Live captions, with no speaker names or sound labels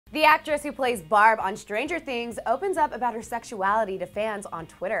The actress who plays Barb on Stranger Things opens up about her sexuality to fans on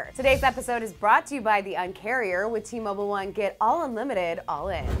Twitter. Today's episode is brought to you by the Uncarrier. With T-Mobile One, get all unlimited, all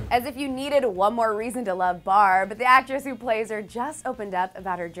in. As if you needed one more reason to love Barb, the actress who plays her just opened up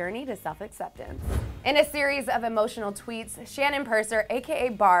about her journey to self-acceptance. In a series of emotional tweets, Shannon Purser, aka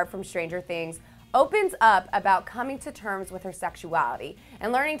Barb from Stranger Things, opens up about coming to terms with her sexuality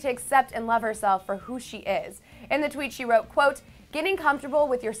and learning to accept and love herself for who she is. In the tweet she wrote, quote, "Getting comfortable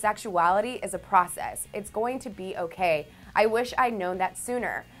with your sexuality is a process. It's going to be okay. I wish I'd known that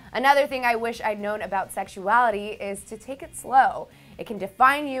sooner. Another thing I wish I'd known about sexuality is to take it slow. It can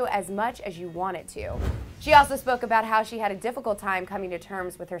define you as much as you want it to." She also spoke about how she had a difficult time coming to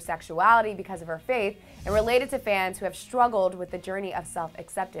terms with her sexuality because of her faith and related to fans who have struggled with the journey of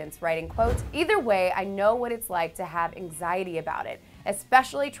self-acceptance, writing, quote, "Either way, I know what it's like to have anxiety about it,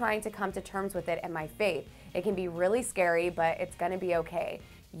 especially trying to come to terms with it and my faith. It can be really scary, but it's going to be okay.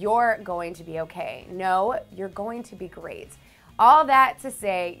 You're going to be okay. No, you're going to be great." All that to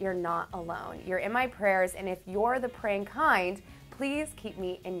say, you're not alone. You're in my prayers, and if you're the praying kind, please keep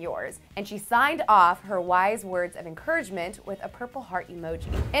me in yours. And she signed off her wise words of encouragement with a purple heart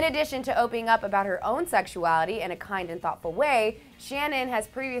emoji. In addition to opening up about her own sexuality in a kind and thoughtful way, Shannon has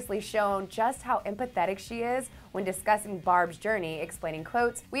previously shown just how empathetic she is when discussing Barb's journey, explaining,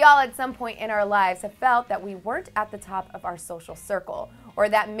 quote, "We all at some point in our lives have felt that we weren't at the top of our social circle, or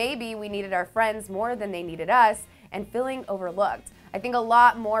that maybe we needed our friends more than they needed us, and feeling overlooked. I think a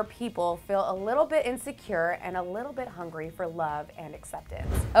lot more people feel a little bit insecure and a little bit hungry for love and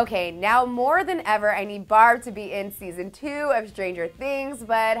acceptance." Okay, now more than ever, I need Barb to be in season 2 of Stranger Things,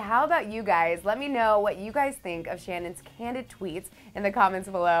 but how about you guys? Let me know what you guys think of Shannon's candid tweets in the comments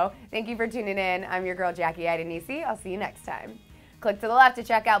below. Thank you for tuning in. I'm your girl, Jackie Idenisi. I'll see you next time. Click to the left to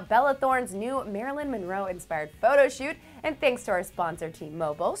check out Bella Thorne's new Marilyn Monroe-inspired photo shoot. And thanks to our sponsor,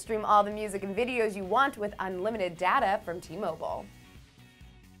 T-Mobile, stream all the music and videos you want with unlimited data from T-Mobile.